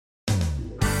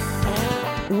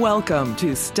Welcome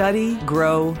to Study,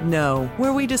 Grow, Know,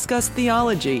 where we discuss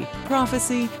theology,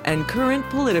 prophecy, and current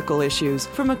political issues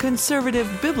from a conservative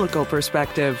biblical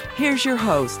perspective. Here's your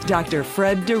host, Dr.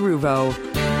 Fred DeRuvo.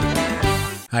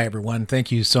 Hi, everyone. Thank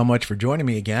you so much for joining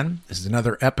me again. This is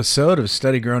another episode of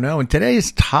Study, Grow, Know, and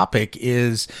today's topic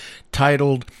is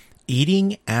titled,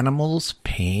 Eating Animals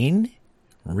Pain?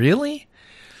 Really?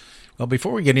 Well,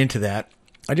 before we get into that,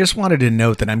 I just wanted to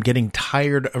note that I'm getting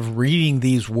tired of reading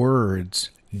these words,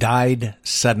 died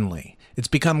suddenly. It's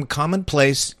become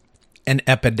commonplace and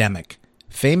epidemic.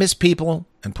 Famous people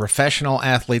and professional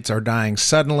athletes are dying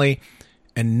suddenly,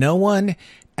 and no one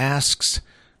asks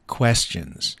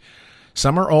questions.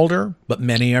 Some are older, but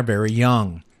many are very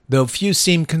young, though few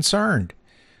seem concerned.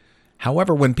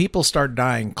 However, when people start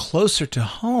dying closer to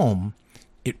home,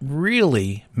 it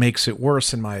really makes it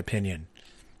worse, in my opinion.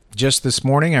 Just this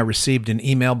morning, I received an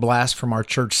email blast from our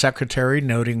church secretary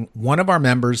noting one of our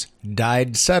members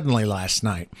died suddenly last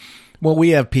night. Well, we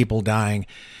have people dying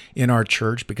in our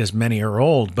church because many are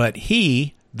old, but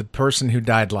he, the person who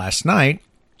died last night,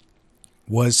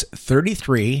 was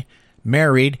 33,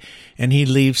 married, and he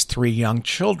leaves 3 young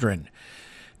children.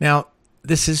 Now,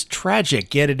 this is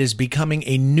tragic, yet it is becoming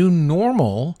a new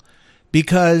normal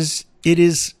because it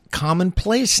is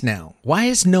commonplace now. Why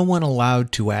is no one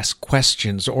allowed to ask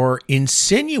questions or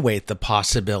insinuate the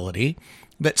possibility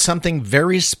that something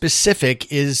very specific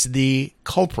is the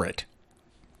culprit?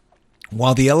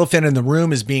 While the elephant in the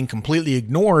room is being completely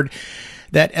ignored,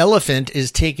 that elephant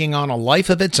is taking on a life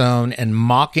of its own and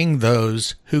mocking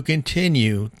those who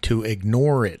continue to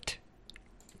ignore it.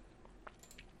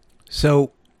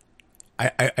 So,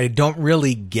 I don't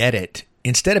really get it.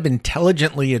 Instead of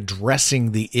intelligently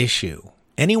addressing the issue,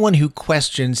 anyone who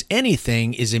questions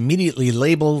anything is immediately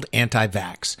labeled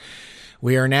anti-vax.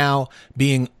 We are now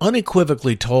being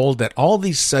unequivocally told that all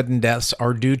these sudden deaths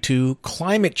are due to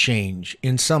climate change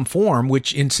in some form,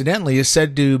 which incidentally is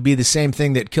said to be the same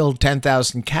thing that killed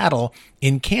 10,000 cattle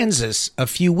in Kansas a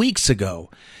few weeks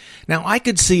ago. Now, I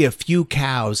could see a few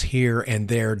cows here and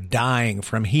there dying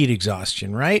from heat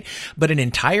exhaustion, right? But an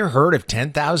entire herd of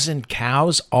 10,000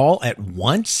 cows all at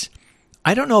once?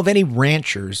 I don't know of any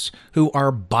ranchers who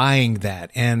are buying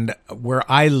that, and where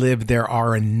I live, there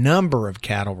are a number of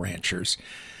cattle ranchers.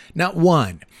 Not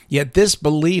one, yet this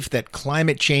belief that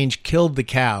climate change killed the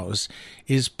cows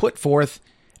is put forth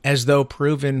as though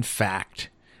proven fact.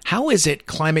 How is it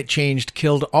climate change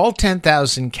killed all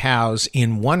 10,000 cows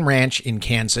in one ranch in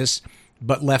Kansas,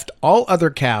 but left all other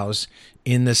cows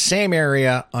in the same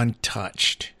area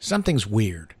untouched? Something's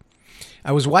weird.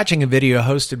 I was watching a video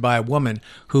hosted by a woman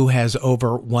who has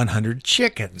over 100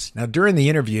 chickens. Now, during the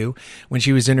interview, when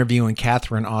she was interviewing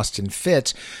Catherine Austin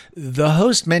Fitts, the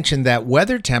host mentioned that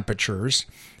weather temperatures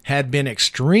had been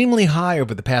extremely high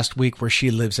over the past week where she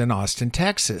lives in Austin,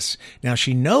 Texas. Now,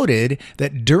 she noted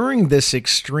that during this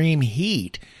extreme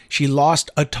heat, she lost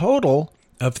a total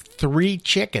of 3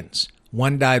 chickens.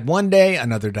 One died one day,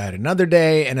 another died another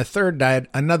day, and a third died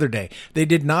another day. They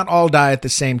did not all die at the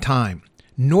same time.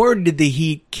 Nor did the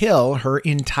heat kill her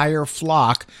entire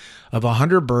flock of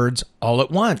 100 birds all at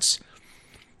once.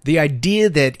 The idea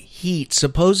that heat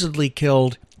supposedly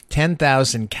killed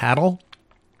 10,000 cattle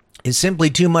is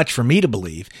simply too much for me to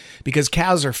believe, because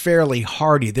cows are fairly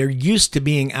hardy. They're used to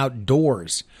being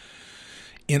outdoors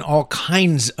in all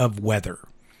kinds of weather.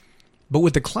 But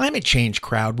with the climate change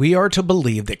crowd, we are to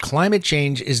believe that climate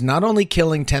change is not only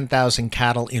killing 10,000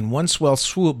 cattle in one swell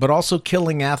swoop, but also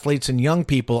killing athletes and young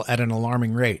people at an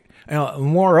alarming rate.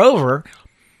 Moreover,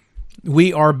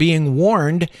 we are being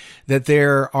warned that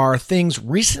there are things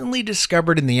recently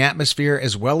discovered in the atmosphere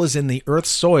as well as in the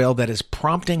Earth's soil that is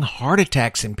prompting heart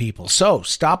attacks in people. So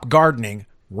stop gardening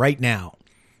right now.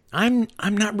 I'm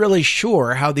not really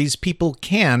sure how these people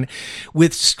can,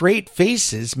 with straight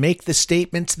faces, make the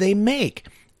statements they make,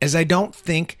 as I don't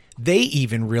think they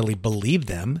even really believe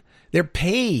them. They're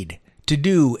paid to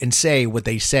do and say what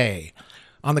they say.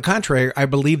 On the contrary, I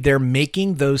believe they're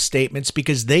making those statements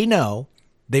because they know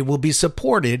they will be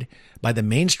supported by the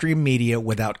mainstream media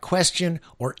without question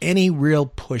or any real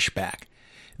pushback.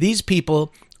 These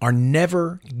people are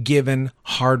never given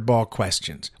hardball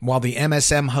questions. While the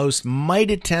MSM host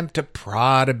might attempt to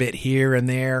prod a bit here and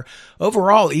there,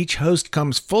 overall each host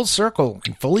comes full circle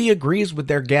and fully agrees with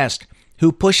their guest,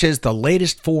 who pushes the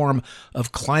latest form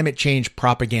of climate change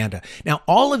propaganda. Now,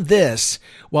 all of this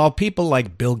while people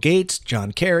like Bill Gates,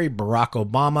 John Kerry, Barack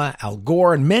Obama, Al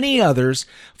Gore, and many others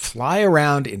fly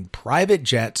around in private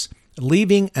jets,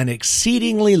 leaving an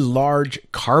exceedingly large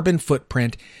carbon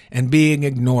footprint and being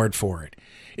ignored for it.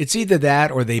 It's either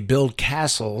that or they build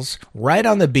castles right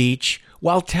on the beach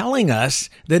while telling us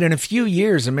that in a few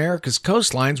years, America's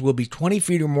coastlines will be 20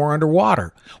 feet or more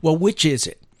underwater. Well, which is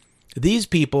it? These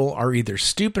people are either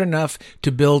stupid enough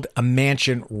to build a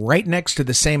mansion right next to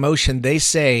the same ocean they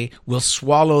say will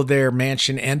swallow their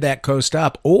mansion and that coast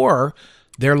up, or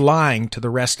they're lying to the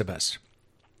rest of us.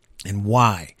 And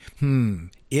why?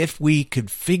 If we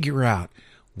could figure out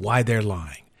why they're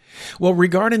lying. Well,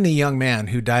 regarding the young man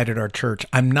who died at our church,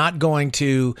 I'm not going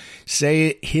to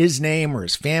say his name or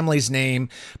his family's name,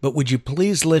 but would you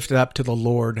please lift up to the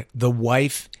Lord the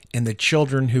wife and the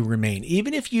children who remain?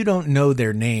 Even if you don't know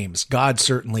their names, God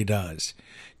certainly does.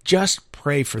 Just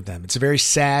pray for them. It's a very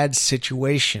sad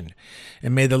situation.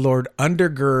 And may the Lord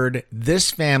undergird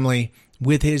this family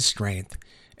with his strength,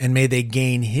 and may they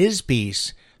gain his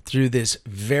peace through this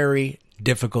very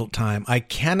difficult time. I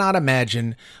cannot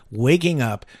imagine waking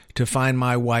up to find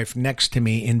my wife next to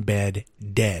me in bed,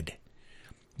 dead.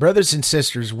 Brothers and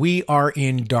sisters, we are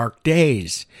in dark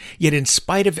days. Yet in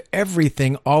spite of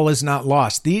everything, all is not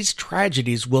lost. These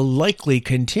tragedies will likely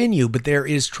continue, but there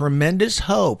is tremendous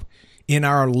hope in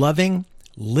our loving,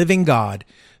 living God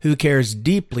who cares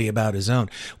deeply about his own.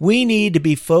 We need to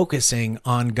be focusing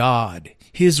on God,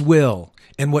 his will,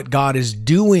 and what God is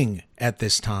doing at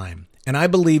this time. And I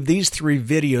believe these 3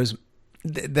 videos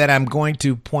that I'm going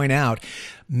to point out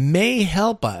may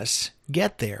help us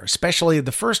get there, especially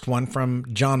the first one from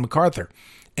John MacArthur.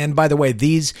 And by the way,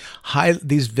 these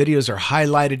videos are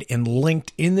highlighted and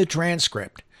linked in the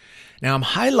transcript. Now, I'm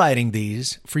highlighting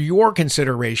these for your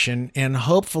consideration and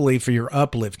hopefully for your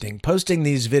uplifting. Posting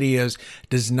these videos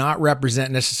does not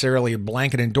represent necessarily a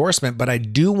blanket endorsement, but I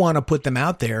do want to put them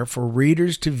out there for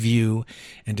readers to view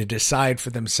and to decide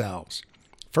for themselves.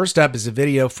 First up is a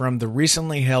video from the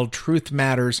recently held Truth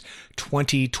Matters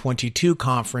 2022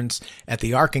 conference at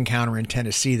the Ark Encounter in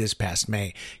Tennessee this past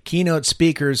May. Keynote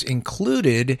speakers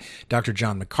included Dr.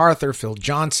 John MacArthur, Phil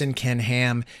Johnson, Ken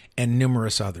Ham, and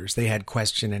numerous others. They had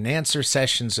question and answer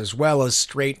sessions as well as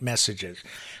straight messages.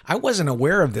 I wasn't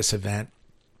aware of this event,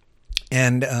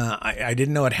 and I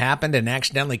didn't know it happened and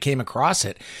accidentally came across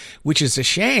it, which is a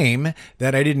shame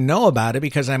that I didn't know about it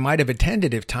because I might have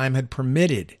attended if time had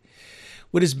permitted.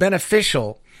 What is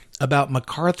beneficial about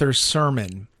MacArthur's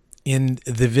sermon in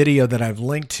the video that I've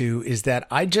linked to is that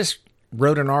I just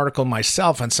wrote an article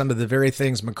myself on some of the very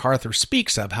things MacArthur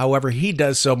speaks of. However, he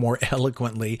does so more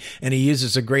eloquently, and he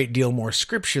uses a great deal more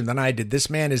scripture than I did. This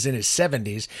man is in his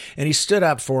 70s, and he stood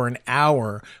up for an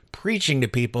hour preaching to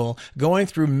people, going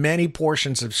through many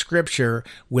portions of scripture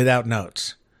without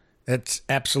notes. That's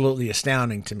absolutely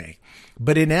astounding to me.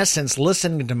 But in essence,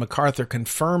 listening to MacArthur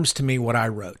confirms to me what I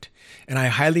wrote. And I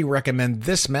highly recommend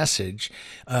this message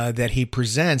that he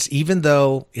presents, even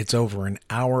though it's over an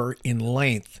hour in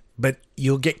length. But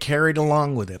you'll get carried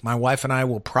along with it. My wife and I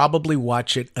will probably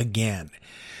watch it again.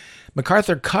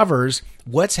 MacArthur covers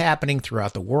what's happening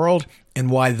throughout the world and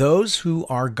why those who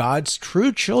are God's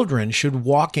true children should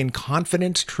walk in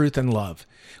confidence, truth, and love.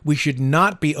 We should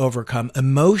not be overcome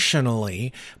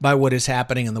emotionally by what is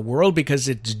happening in the world because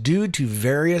it's due to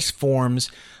various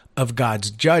forms of God's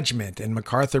judgment. And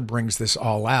MacArthur brings this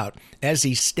all out. As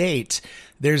he states,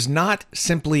 there's not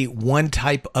simply one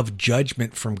type of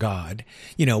judgment from God.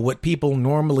 You know, what people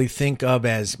normally think of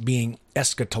as being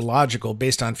eschatological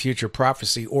based on future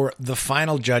prophecy, or the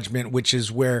final judgment, which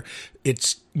is where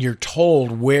you're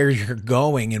told where you're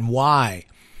going and why.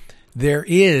 There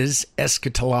is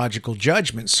eschatological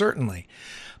judgment, certainly,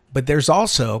 but there's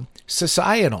also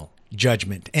societal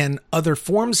judgment and other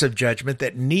forms of judgment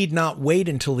that need not wait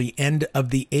until the end of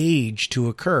the age to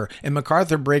occur. And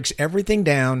MacArthur breaks everything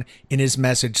down in his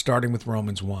message, starting with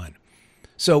Romans 1.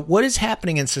 So what is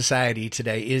happening in society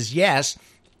today is, yes,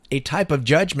 a type of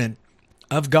judgment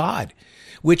of God,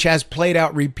 which has played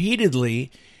out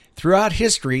repeatedly throughout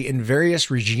history in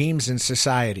various regimes and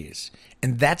societies.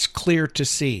 And that's clear to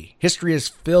see. History is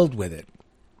filled with it.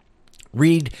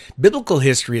 Biblical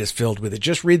history is filled with it.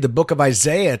 Just read the book of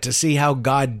Isaiah to see how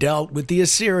God dealt with the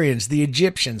Assyrians, the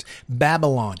Egyptians,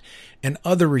 Babylon, and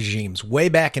other regimes way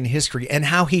back in history, and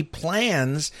how he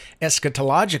plans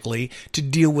eschatologically to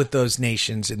deal with those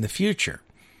nations in the future.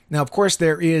 Now, of course,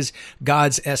 there is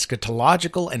God's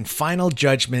eschatological and final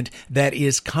judgment that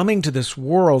is coming to this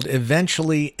world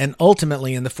eventually and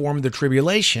ultimately in the form of the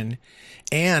tribulation,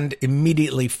 and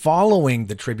immediately following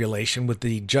the tribulation with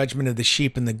the judgment of the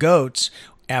sheep and the goats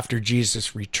after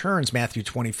Jesus returns, Matthew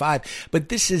 25. But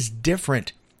this is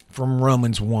different from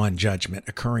Romans 1 judgment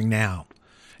occurring now.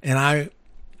 And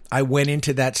I went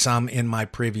into that some in my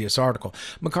previous article.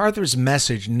 MacArthur's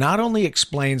message not only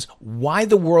explains why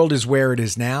the world is where it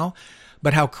is now,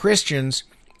 but how Christians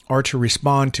are to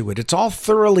respond to it. It's all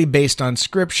thoroughly based on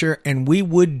Scripture, and we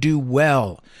would do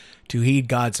well to heed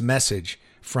God's message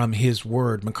from His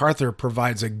Word. MacArthur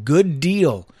provides a good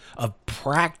deal of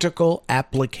practical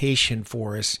application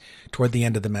for us toward the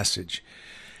end of the message.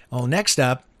 Well, next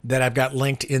up, that I've got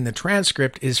linked in the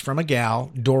transcript, is from a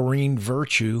gal, Doreen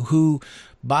Virtue, who,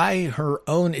 by her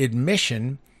own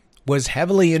admission, was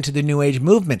heavily into the New Age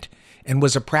movement and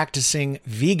was a practicing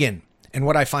vegan. And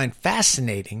what I find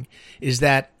fascinating is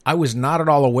that I was not at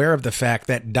all aware of the fact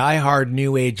that diehard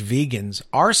New Age vegans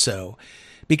are so,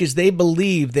 because they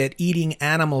believe that eating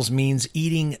animals means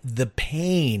eating the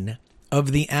pain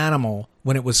of the animal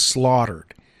when it was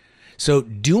slaughtered. So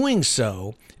doing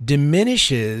so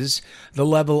diminishes the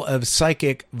level of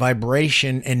psychic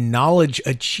vibration and knowledge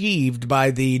achieved by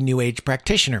the New Age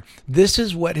practitioner. This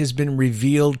is what has been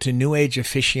revealed to New Age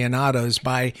aficionados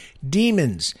by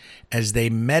demons as they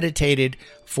meditated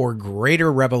for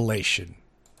greater revelation.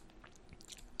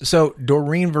 So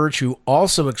Doreen Virtue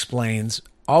also explains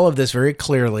all of this very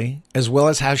clearly, as well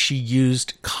as how she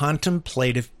used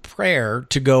contemplative prayer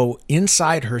to go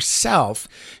inside herself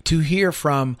to hear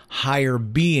from higher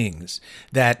beings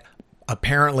that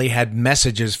apparently had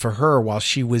messages for her while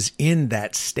she was in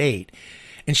that state.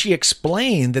 And she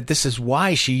explained that this is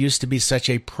why she used to be such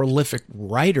a prolific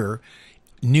writer,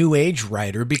 New Age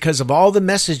writer, because of all the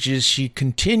messages she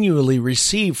continually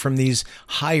received from these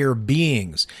higher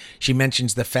beings. She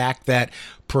mentions the fact that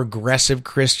progressive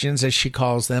Christians, as she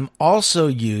calls them, also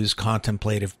use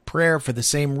contemplative prayer for the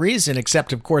same reason,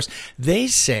 except, of course, they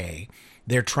say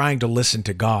they're trying to listen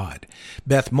to God.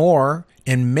 Beth Moore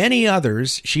and many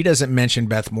others, she doesn't mention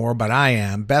Beth Moore, but I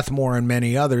am. Beth Moore and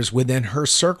many others within her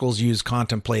circles use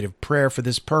contemplative prayer for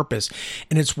this purpose.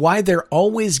 And it's why they're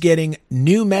always getting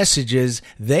new messages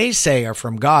they say are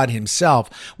from God Himself,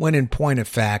 when in point of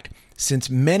fact,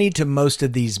 since many to most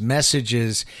of these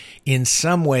messages in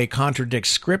some way contradict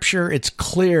Scripture, it's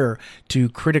clear to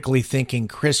critically thinking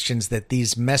Christians that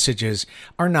these messages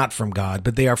are not from God,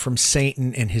 but they are from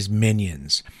Satan and his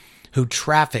minions, who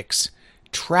traffics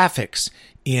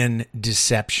in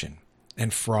deception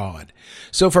and fraud.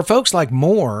 So for folks like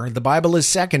Moore, the Bible is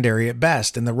secondary at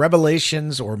best, and the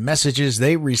revelations or messages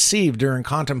they receive during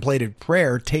contemplative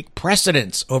prayer take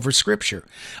precedence over Scripture.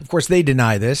 Of course, they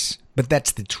deny this, but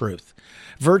that's the truth.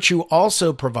 Virtue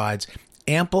also provides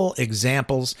ample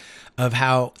examples of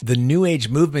how the New Age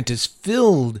movement is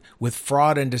filled with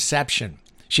fraud and deception.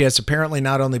 She has apparently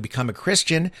not only become a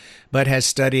Christian, but has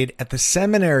studied at the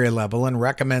seminary level and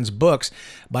recommends books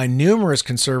by numerous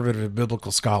conservative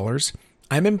biblical scholars.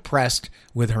 I'm impressed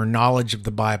with her knowledge of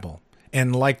the Bible.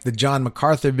 And like the John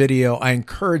MacArthur video, I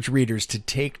encourage readers to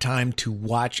take time to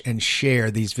watch and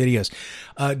share these videos.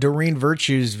 Doreen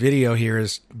Virtue's video here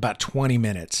is about 20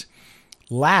 minutes.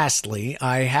 Lastly,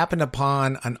 I happened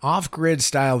upon an off-grid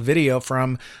style video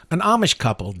from an Amish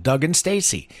couple, Doug and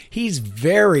Stacy. He's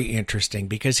very interesting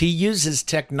because he uses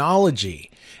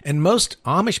technology, and most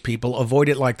Amish people avoid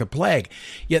it like the plague.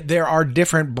 Yet there are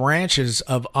different branches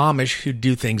of Amish who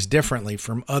do things differently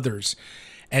from others.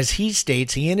 As he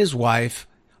states, he and his wife,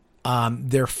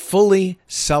 they're fully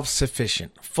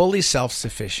self-sufficient.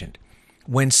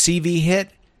 When CV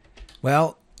hit,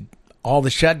 well, all the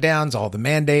shutdowns, all the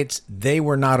mandates, they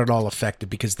were not at all affected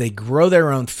because they grow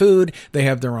their own food, they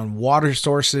have their own water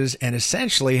sources, and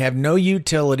essentially have no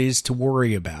utilities to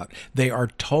worry about. They are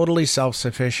totally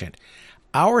self-sufficient.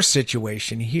 Our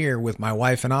situation here with my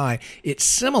wife and I, it's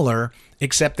similar,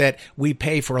 except that we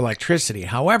pay for electricity.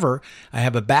 However, I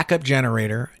have a backup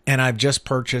generator, and I've just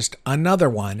purchased another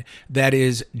one that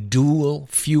is dual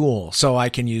fuel, so I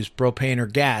can use propane or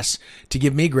gas to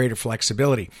give me greater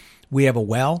flexibility. We have a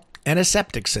well and a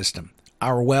septic system.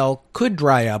 Our well could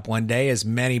dry up one day, as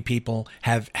many people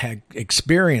have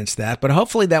experienced that, but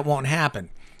hopefully that won't happen.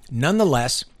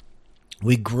 Nonetheless,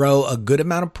 we grow a good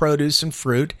amount of produce and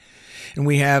fruit, and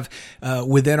we have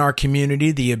within our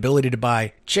community the ability to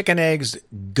buy chicken eggs,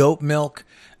 goat milk,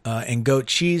 and goat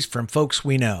cheese from folks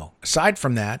we know. Aside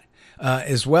from that,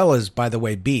 as well as, by the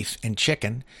way, beef and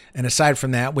chicken. And aside from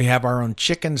that, we have our own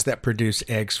chickens that produce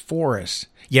eggs for us.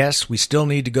 Yes, we still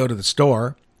need to go to the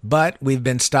store, but we've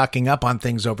been stocking up on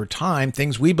things over time,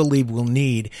 things we believe we'll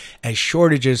need as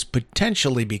shortages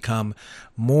potentially become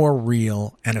more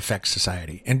real and affect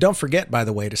society. And don't forget, by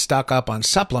the way, to stock up on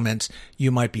supplements you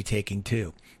might be taking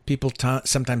too. People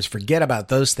sometimes forget about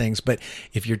those things, but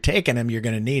if you're taking them, you're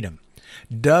going to need them.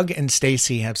 Doug and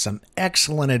Stacy have some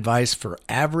excellent advice for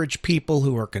average people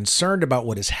who are concerned about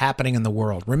what is happening in the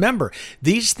world. Remember,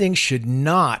 these things should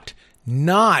not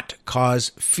cause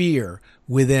fear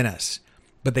within us.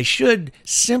 but they should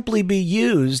simply be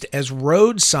used as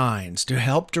road signs to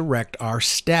help direct our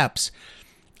steps.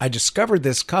 I discovered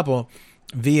this couple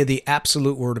via the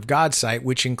Absolute Word of God site,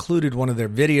 which included one of their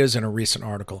videos in a recent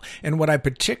article. And what I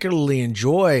particularly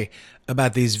enjoy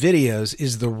about these videos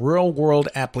is the real-world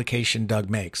application Doug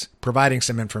makes, providing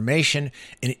some information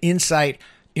and insight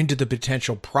into the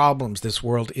potential problems this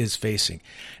world is facing.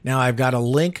 Now, I've got a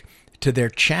link to their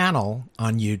channel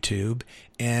on YouTube,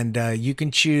 and you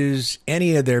can choose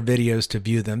any of their videos to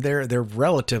view them. They're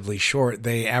relatively short.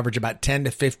 They average about 10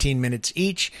 to 15 minutes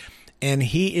each, and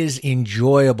he is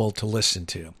enjoyable to listen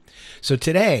to. So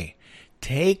today,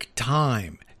 take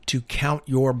time to count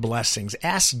your blessings.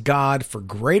 Ask God for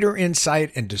greater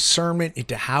insight and discernment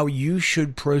into how you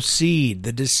should proceed,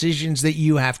 the decisions that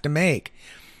you have to make.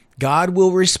 God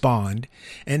will respond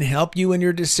and help you in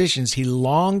your decisions. He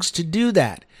longs to do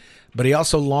that, but he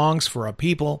also longs for a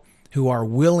people who are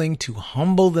willing to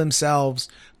humble themselves,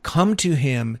 come to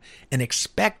him, and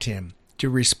expect him to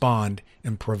respond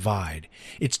and provide.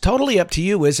 It's totally up to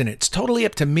you, isn't it? It's totally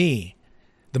up to me.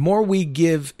 The more we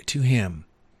give to him,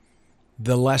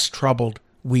 the less troubled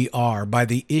we are by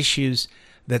the issues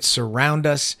that surround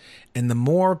us, and the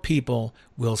more people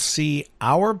will see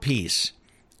our peace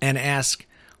and ask,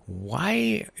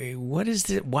 why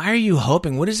are you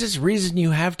hoping? What is this reason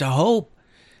you have to hope?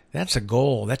 That's a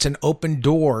goal. That's an open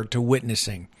door to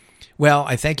witnessing. Well,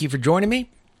 I thank you for joining me,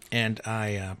 and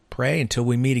I pray until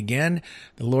we meet again,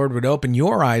 the Lord would open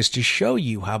your eyes to show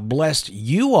you how blessed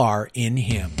you are in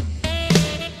him.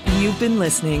 You've been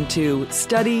listening to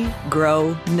Study,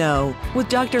 Grow, Know with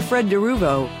Dr. Fred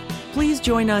DeRuvo. Please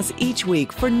join us each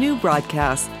week for new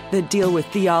broadcasts that deal with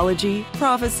theology,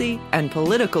 prophecy, and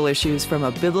political issues from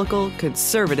a biblical,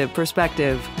 conservative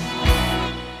perspective.